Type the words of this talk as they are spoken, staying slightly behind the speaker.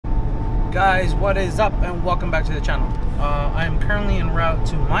Guys, what is up, and welcome back to the channel. I am currently en route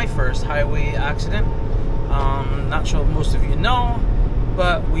to my first highway accident. Not sure if most of you know,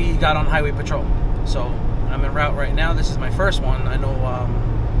 but we got on highway patrol, so I'm en route right now. This is my first one. I know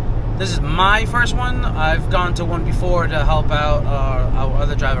this is my first one. I've gone to one before to help out our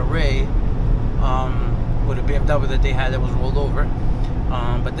other driver, Ray, with a BMW that they had that was rolled over.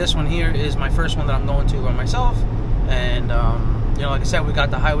 But this one here is my first one that I'm going to by myself. And you know, like I said, we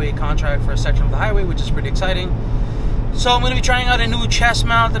got the highway contract for a section of the highway, which is pretty exciting. So I'm going to be trying out a new chest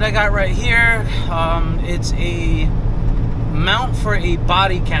mount that I got right here. It's a mount for a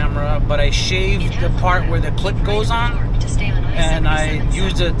body camera, but I shaved the part where the clip goes on, and I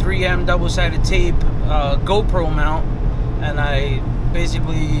used a 3M double-sided tape GoPro mount, and I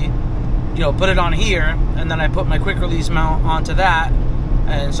basically, you know, put it on here, and then I put my quick release mount onto that,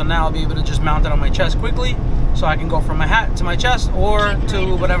 and so now I'll be able to just mount it on my chest quickly, so I can go from my hat to my chest or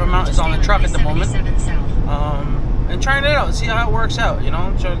to whatever mount is on the truck at the moment, and trying it out, see how it works out, you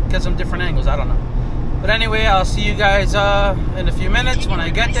know, try to get some different angles, I don't know. But anyway, I'll see you guys in a few minutes when I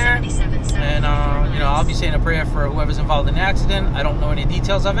get there, and you know, I'll be saying a prayer for whoever's involved in the accident. I don't know any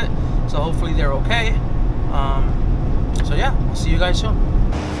details of it, so hopefully they're okay. So yeah, I'll see you guys soon.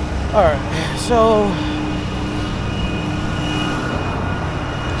 Alright, so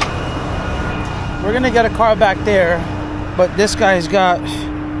we're gonna get a car back there, but this guy's got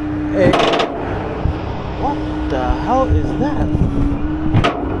a... What the hell is that?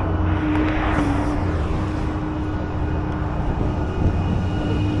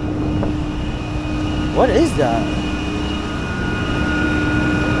 What is that?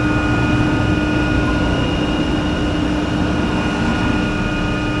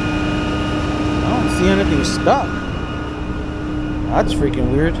 I don't see anything stuck. That's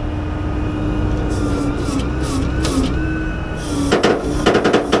freaking weird.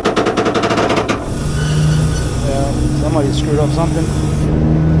 Somebody screwed up something.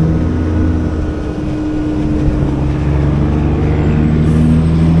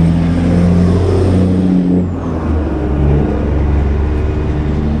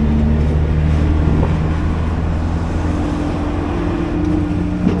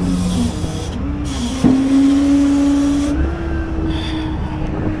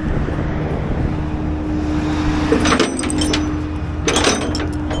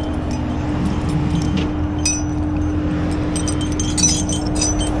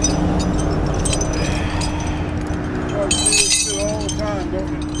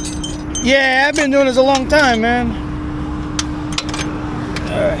 Yeah, I've been doing this a long time, man.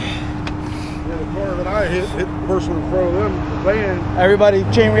 Yeah, the car that I hit the person in front of them, the van. Everybody,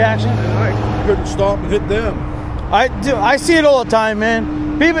 chain reaction? And I couldn't stop and hit them. I see it all the time,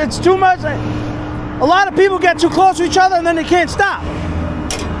 man. People, it's too much. A lot of people get too close to each other and then they can't stop.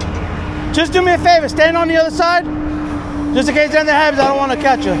 Just do me a favor, stand on the other side. Just in case anything happens, I don't want to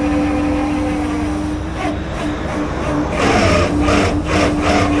catch you.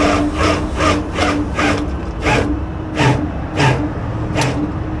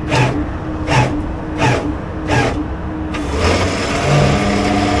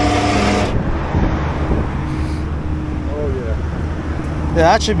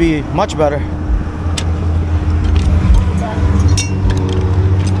 Yeah, that should be much better.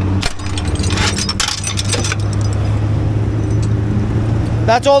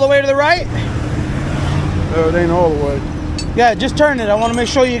 That's all the way to the right? No, it ain't all the way. Yeah, just turn it. I want to make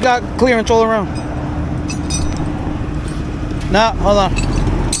sure you got clearance all around. No, hold on.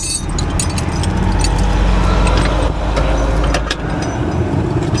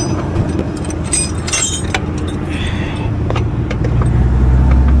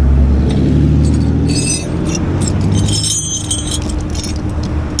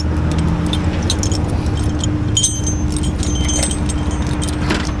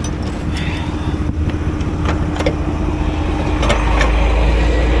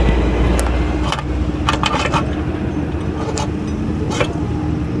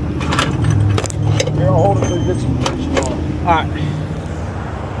 Alright.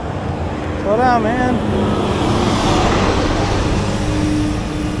 Slow down, man.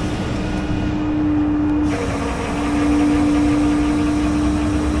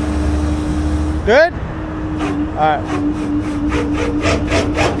 Good? Alright.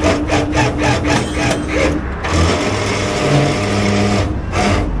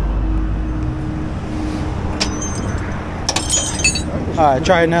 Alright,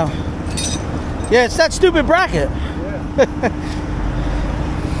 try it now. Yeah, it's that stupid bracket.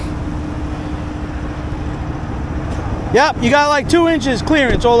 Yep, you got like 2 inches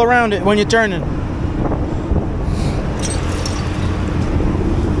clearance all around it when you're turning.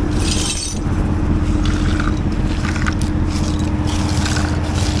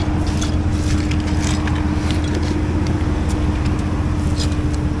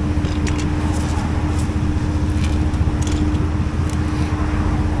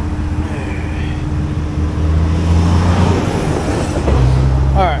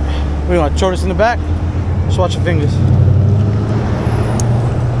 you want? Throw this in the back? Just watch your fingers.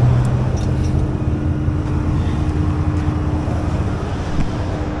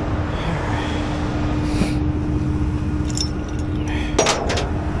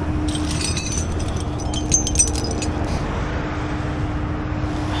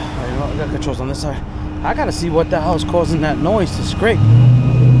 I got controls on this side. I gotta see what the hell is causing that noise to scrape.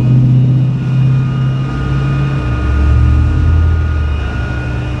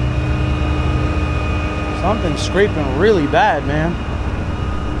 Something's scraping really bad, man.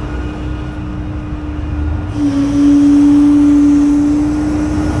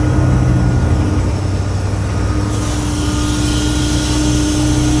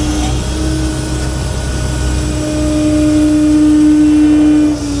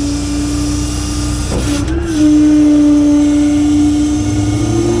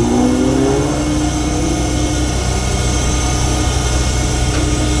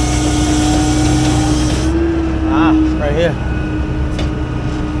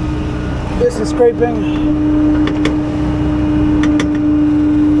 This is scraping.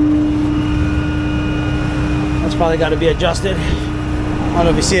 That's probably got to be adjusted. I don't know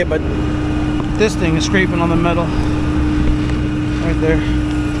if you see it, but this thing is scraping on the metal right there.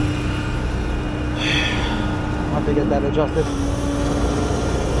 I'll have to get that adjusted.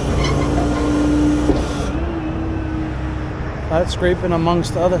 That's scraping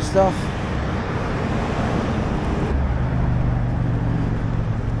amongst other stuff.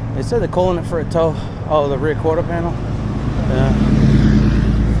 They said they're calling it for a tow. Oh, the rear quarter panel. Yeah.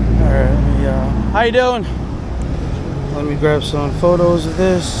 All right. Let me, how you doing? Let me grab some photos of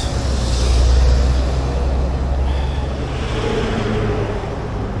this.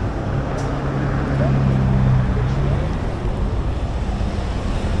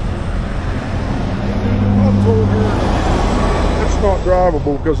 I told her it's not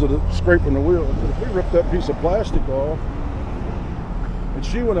drivable because of the scraping the wheel. But if we rip that piece of plastic off, and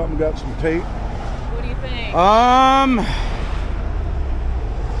she went up and got some tape. What do you think? Well,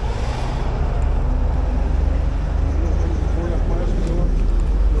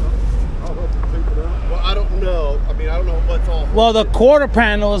 I don't know. I mean, I don't know what's all. Well, the quarter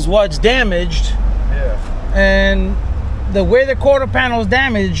panel is what's damaged. Yeah. And the way the quarter panel is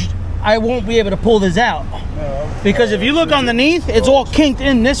damaged, I won't be able to pull this out. Because if you look underneath, it's all kinked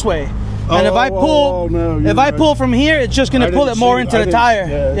in this way. And if I pull, if I pull from here, it's just going to pull it more into the tire.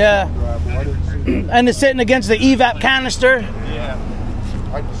 Yeah. And it's sitting against the evap canister. Yeah.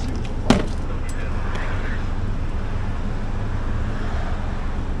 I just see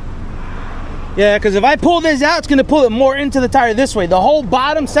Yeah, because if I pull this out, it's going to pull it more into the tire this way. The whole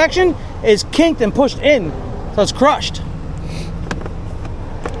bottom section is kinked and pushed in, so it's crushed.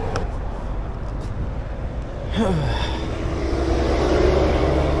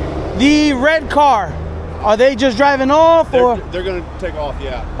 The red car, are they just driving off, or? They're going to take off,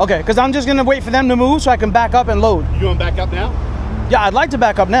 yeah. Okay, because I'm just going to wait for them to move so I can back up and load. You want to back up now? Yeah, I'd like to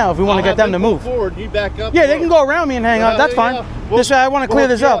back up now if we want to get them to move. Forward, you back up. Yeah, they can go around me and hang out. That's fine. Well, this way I want to clear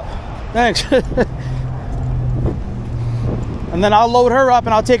this up. Thanks. And then I'll load her up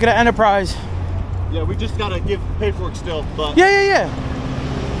and I'll take it to Enterprise. Yeah, we just got to give paperwork still, but... Yeah.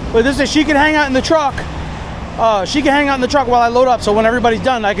 But this is, she can hang out in the truck. She can hang out in the truck while I load up, so when everybody's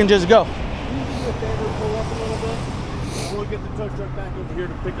done, I can just go. Can you do me a favor, pull up a little bit? We'll get the tow truck back over here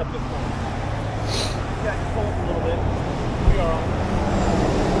to pick up this one. Yeah, just pull up a little bit. We are on.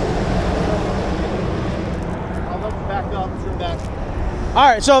 I'll let you back up, turn back. All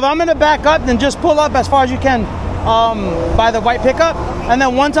right, so if I'm gonna back up, then just pull up as far as you can by the white pickup, and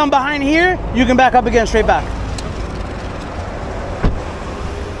then once I'm behind here, you can back up again, straight back.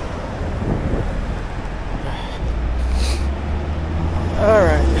 All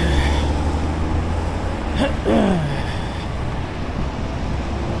right.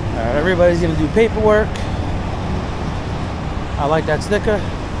 All right, everybody's gonna do paperwork. I like that sticker.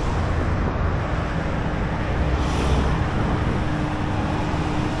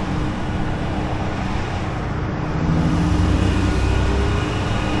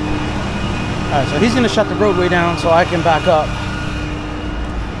 All right, so he's gonna shut the roadway down so I can back up.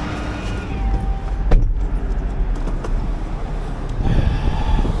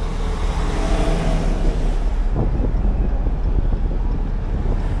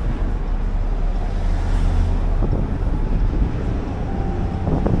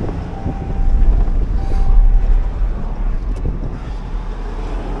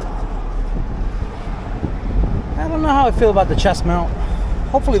 I don't know how I feel about the chest mount.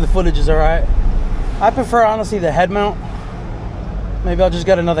 Hopefully the footage is all right. I prefer, honestly, the head mount. Maybe I'll just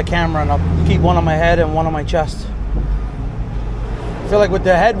get another camera and I'll keep one on my head and one on my chest. feel like with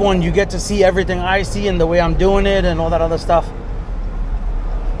the head one, you get to see everything I see and the way I'm doing it and all that other stuff.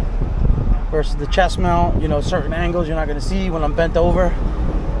 Versus the chest mount, you know, certain angles you're not going to see when I'm bent over.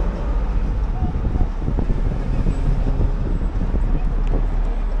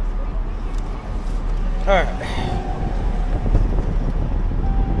 All right.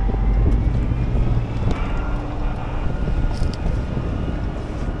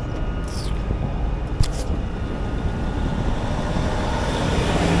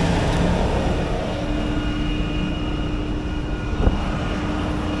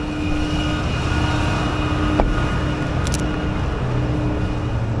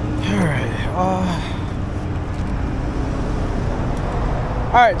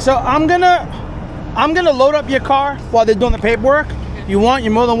 All right, so I'm gonna load up your car while they're doing the paperwork. If you want,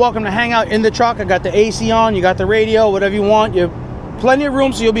 you're more than welcome to hang out in the truck. I got the AC on, you got the radio, whatever you want. You have plenty of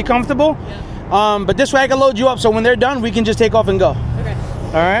room, so you'll be comfortable. Yeah. But this way I can load you up, so when they're done, we can just take off and go. Okay.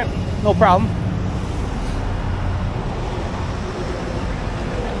 All right, no problem.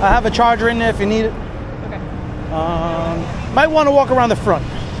 I have a charger in there if you need it. Okay. Might want to walk around the front.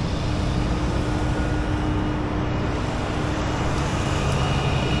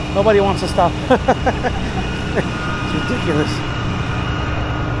 Nobody wants to stop. It's ridiculous.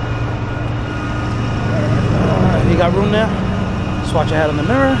 You got room there? Swatch your head on the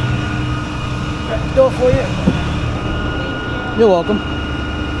mirror. Door for you. You're welcome.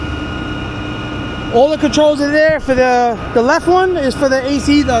 All the controls are there. For the left one is for the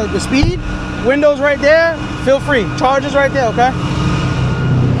AC, the speed. Windows right there. Feel free. Chargers right there, okay?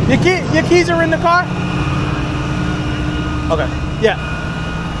 Your keys are in the car? Okay. Yeah.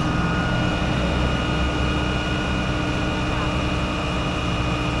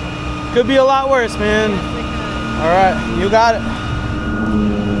 Could be a lot worse, man. All right, you got it.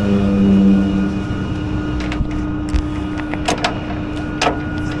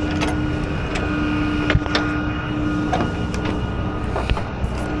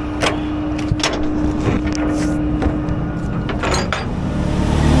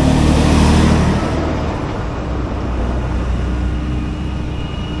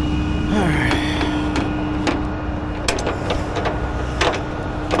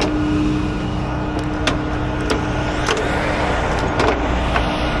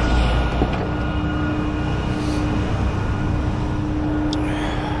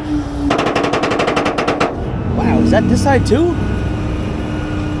 Is that this side too?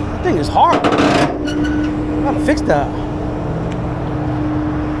 That thing is hard. I gotta fix that.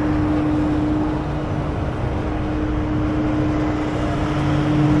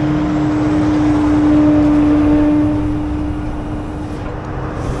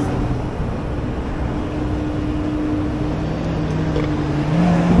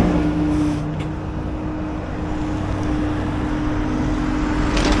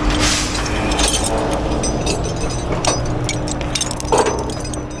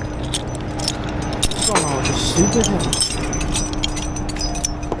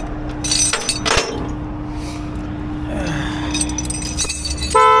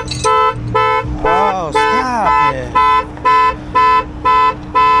 Oh, stop it.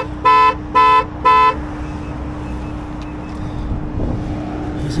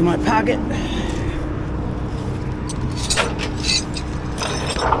 This is my pocket.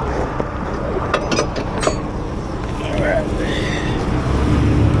 All right.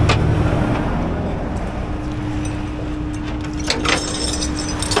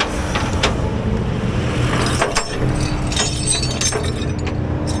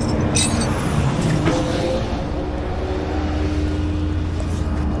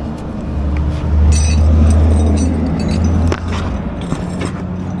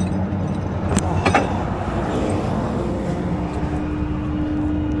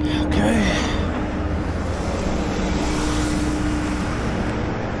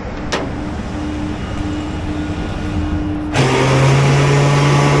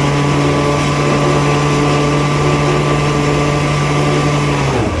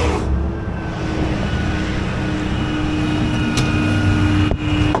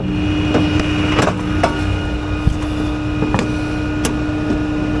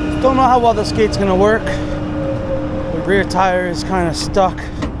 Don't know how well the skate's gonna work. The rear tire is kind of stuck.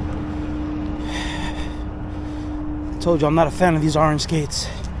 I told you I'm not a fan of these orange skates,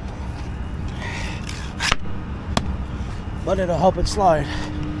 but it'll help it slide.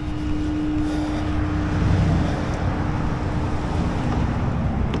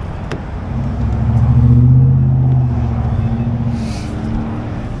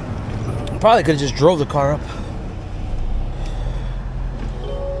 Probably could have just drove the car up.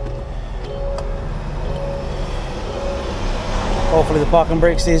 Hopefully the parking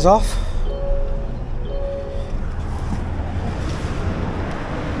brake stays off.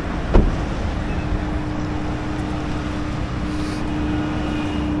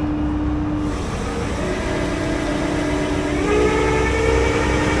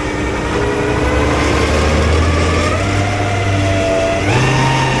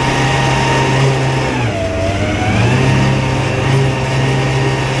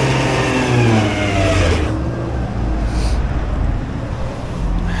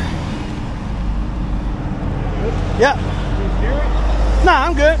 Yeah. Nah,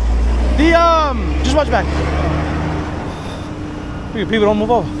 I'm good. Just watch back. People don't move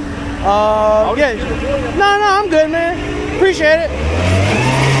over. Yeah. No, I'm good, man. Appreciate it.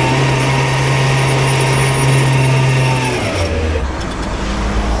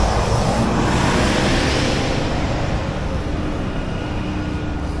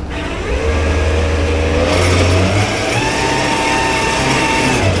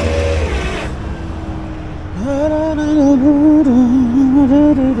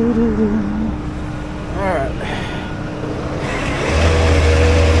 Alright.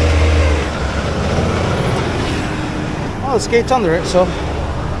 Oh, the skate's under it, so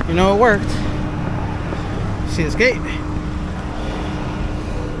you know it worked. See the skate?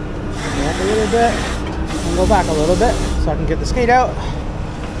 Back a little bit and go back a little bit so I can get the skate out.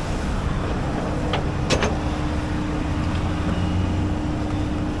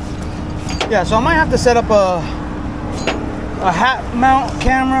 Yeah, so I might have to set up a hat mount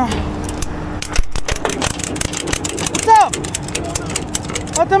camera. What's up?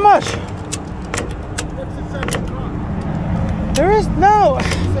 Not that much. There is no.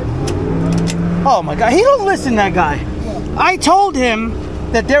 Oh my God, he don't listen, that guy. I told him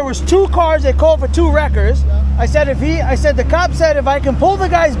that there was 2 cars that called for 2 wreckers. I said the cop said if I can pull the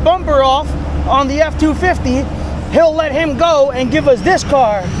guy's bumper off on the F-250, he'll let him go and give us this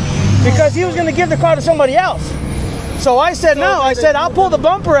car because he was gonna give the car to somebody else. So I said no. I said I'll pull the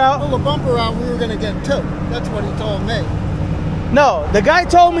bumper out. Pull the bumper out, we were going to get 2. That's what he told me. No, the guy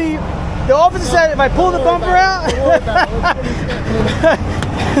told me, the officer said if I pull the bumper out.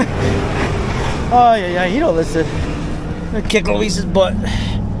 Oh yeah, he don't listen. I'm gonna kick Luis's butt.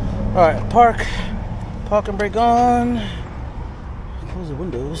 All right, park and brake on. Close the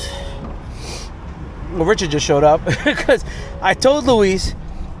windows. Well, Richard just showed up because I told Luis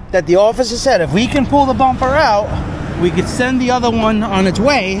that the officer said if we can pull the bumper out, we could send the other one on its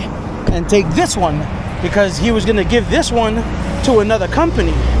way and take this one because he was going to give this one to another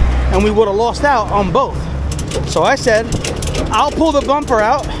company and we would have lost out on both. So I said, I'll pull the bumper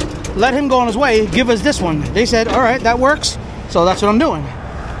out, let him go on his way, give us this one. They said, all right, that works. So that's what I'm doing.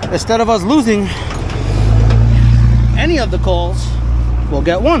 Instead of us losing any of the calls, we'll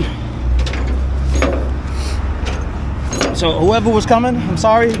get one. So whoever was coming, I'm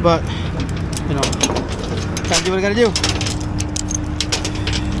sorry, but you know, gotta do what I gotta do.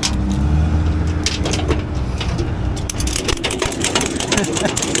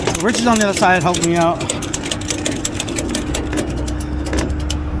 Rich is on the other side helping me out.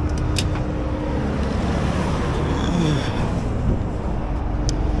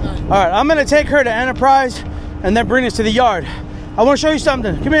 Alright, I'm gonna take her to Enterprise and then bring us to the yard. I wanna show you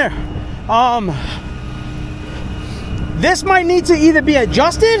something. Come here. This might need to either be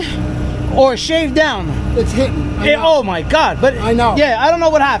adjusted or shaved down. It's hitting. Oh my God! But I know. Yeah, I don't know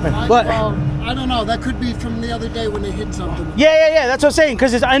what happened. I don't know. That could be from the other day when they hit something. Yeah. That's what I'm saying.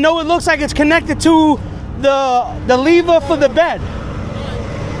 Because I know it looks like it's connected to the lever for the bed.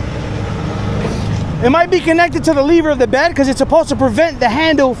 It might be connected to the lever of the bed because it's supposed to prevent the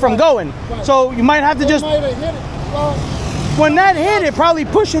handle from going. Right. So you might have to just. Might have hit it. Well, when that hit, it probably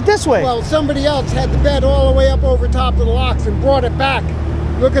pushed it this way. Well, somebody else had the bed all the way up over top of the locks and brought it back.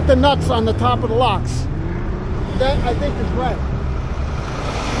 Look at the nuts on the top of the locks. That, I think, is right.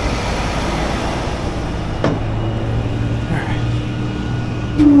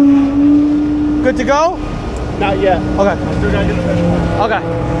 Good to go? Not yet. Okay. Still gotta get the fish one. Okay.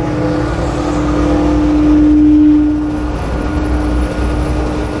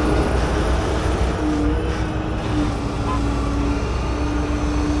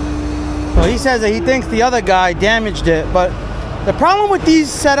 So he says that he thinks the other guy damaged it, but the problem with these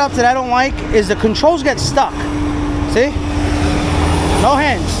setups that I don't like is the controls get stuck. See? No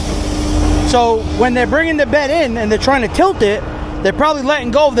hands. So when they're bringing the bed in and they're trying to tilt it, they're probably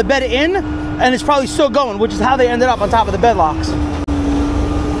letting go of the bed in and it's probably still going, which is how they ended up on top of the bed locks.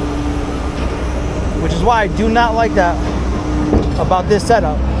 Which is why I do not like that about this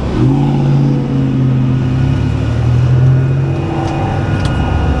setup.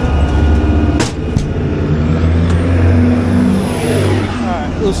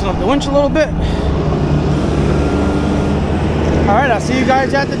 winch a little bit. All right, I'll see you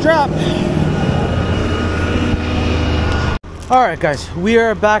guys at the drop. All right, guys, we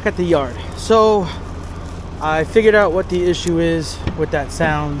are back at the yard. So I figured out what the issue is with that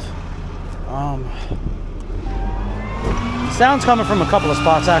sound. The sound's coming from a couple of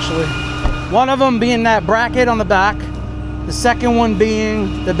spots, actually. One of them being that bracket on the back. The second one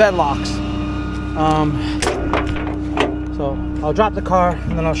being the bed locks. So I'll drop the car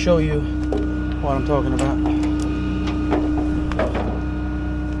and then I'll show you what I'm talking about.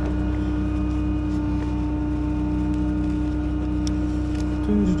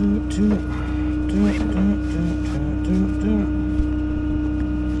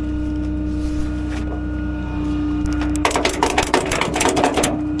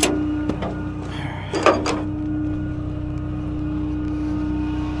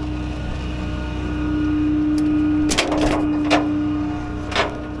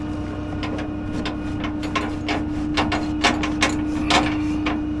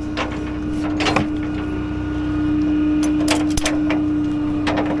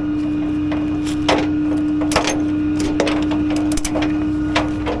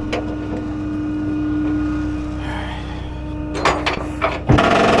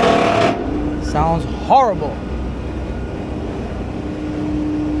 Sounds horrible.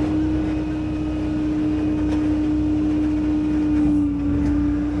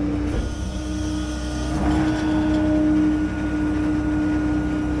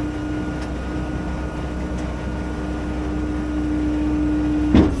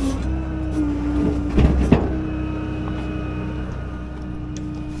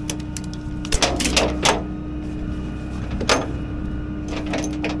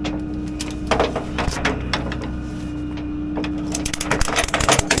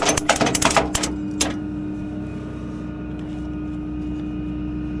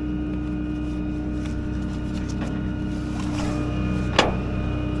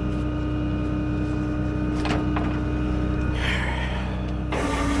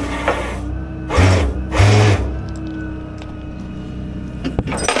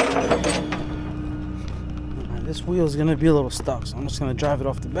 This wheel is gonna be a little stuck, so I'm just gonna drive it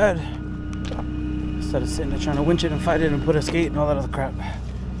off the bed instead of sitting there trying to winch it and fight it and put a skate and all that other crap.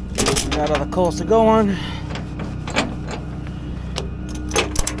 Got other coals to go on.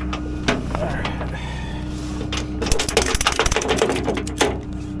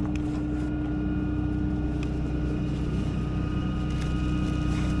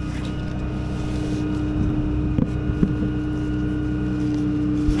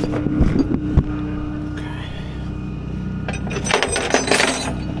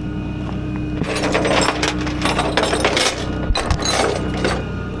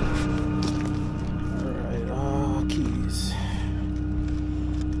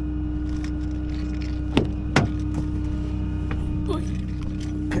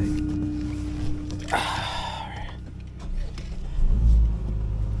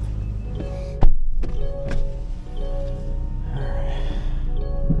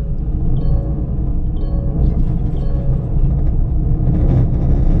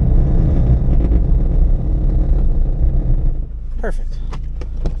 Perfect.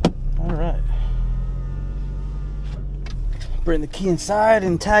 All right. Bring the key inside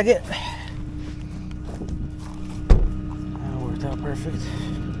and tag it. That worked out perfect.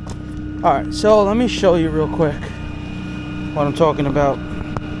 All right, so let me show you real quick what I'm talking about.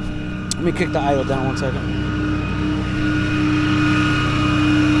 Let me kick the idle down 1 second.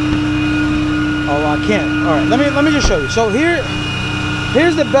 Oh, I can't. All right, let me just show you. So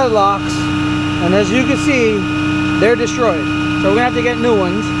here's the bed locks, and as you can see, they're destroyed. So we're gonna have to get new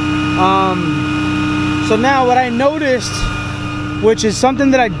ones. So now what I noticed, which is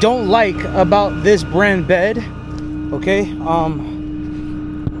something that I don't like about this brand bed, okay?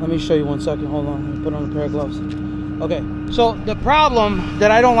 Let me show you 1 second, hold on, let me put on a pair of gloves. Okay, so the problem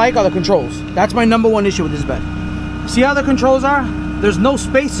that I don't like are the controls. That's my #1 issue with this bed. See how the controls are? There's no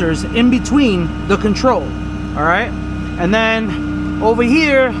spacers in between the control, all right? And then over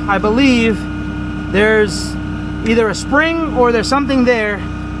here, I believe there's either a spring or there's something there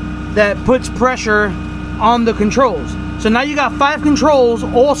that puts pressure on the controls. So now you got 5 controls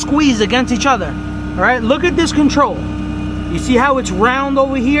all squeezed against each other. All right, look at this control. You see how it's round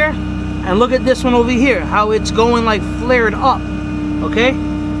over here? And look at this one over here, how it's going like flared up, okay?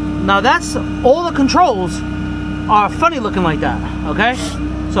 Now that's, all the controls are funny looking like that, okay?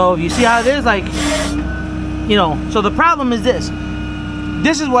 So you see how it is, like, you know, so the problem is this.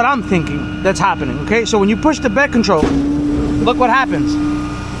 This is what I'm thinking that's happening, okay? So when you push the bed control, look what happens.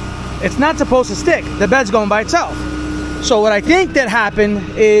 It's not supposed to stick. The bed's going by itself. So what I think that happened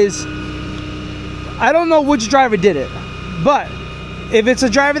is I don't know which driver did it, but if it's a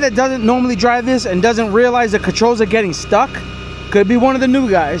driver that doesn't normally drive this and doesn't realize the controls are getting stuck, could be one of the new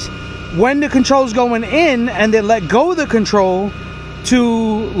guys. When the control's going in and they let go of the control to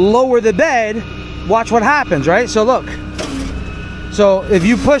lower the bed, watch what happens, right? So look. So if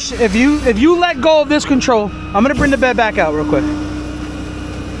you push, if you let go of this control, I'm gonna bring the bed back out real quick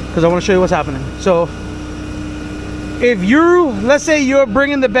because I want to show you what's happening. So if let's say you're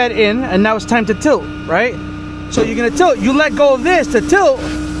bringing the bed in and now it's time to tilt, right? So you're gonna tilt, you let go of this to tilt,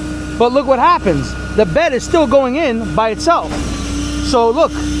 but look what happens. The bed is still going in by itself. So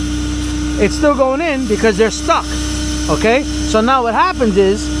look, it's still going in because they're stuck, okay? So now what happens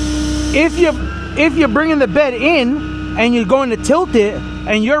is, if you're bringing the bed in and you're going to tilt it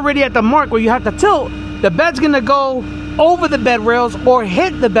and you're already at the mark where you have to tilt, the bed's gonna go over the bed rails or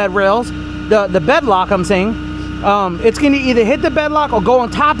hit the bed rails, the bed lock I'm saying. It's gonna either hit the bed lock or go on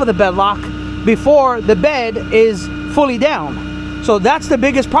top of the bed lock before the bed is fully down. So that's the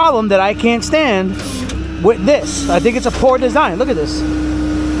biggest problem that I can't stand with this. I think it's a poor design. Look at this.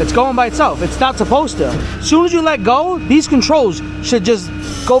 It's going by itself. It's not supposed to. As soon as you let go, these controls should just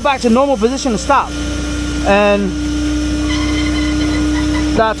go back to normal position and stop. And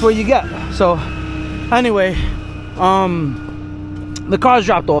that's what you get. So anyway, the car's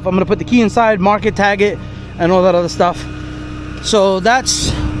dropped off. I'm gonna put the key inside, mark it, tag it, and all that other stuff. So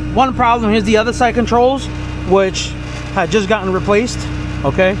that's one problem. Here's the other side controls, which had just gotten replaced,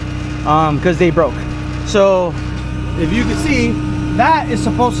 okay, because they broke. So if you can see, that is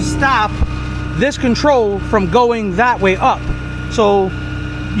supposed to stop this control from going that way up. So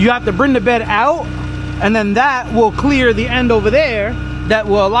you have to bring the bed out, and then that will clear the end over there that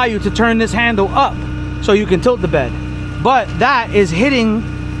will allow you to turn this handle up so you can tilt the bed. But that is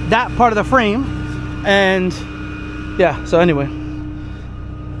hitting that part of the frame, and yeah, so anyway,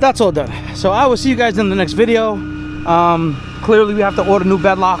 that's all done. So I will see you guys in the next video. Clearly we have to order new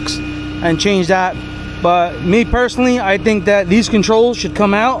bed locks and change that, but me personally, I think that these controls should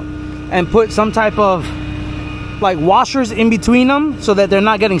come out and put some type of like washers in between them so that they're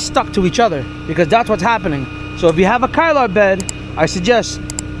not getting stuck to each other, because that's what's happening. So if you have a Kylar bed, I suggest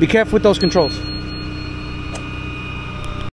be careful with those controls.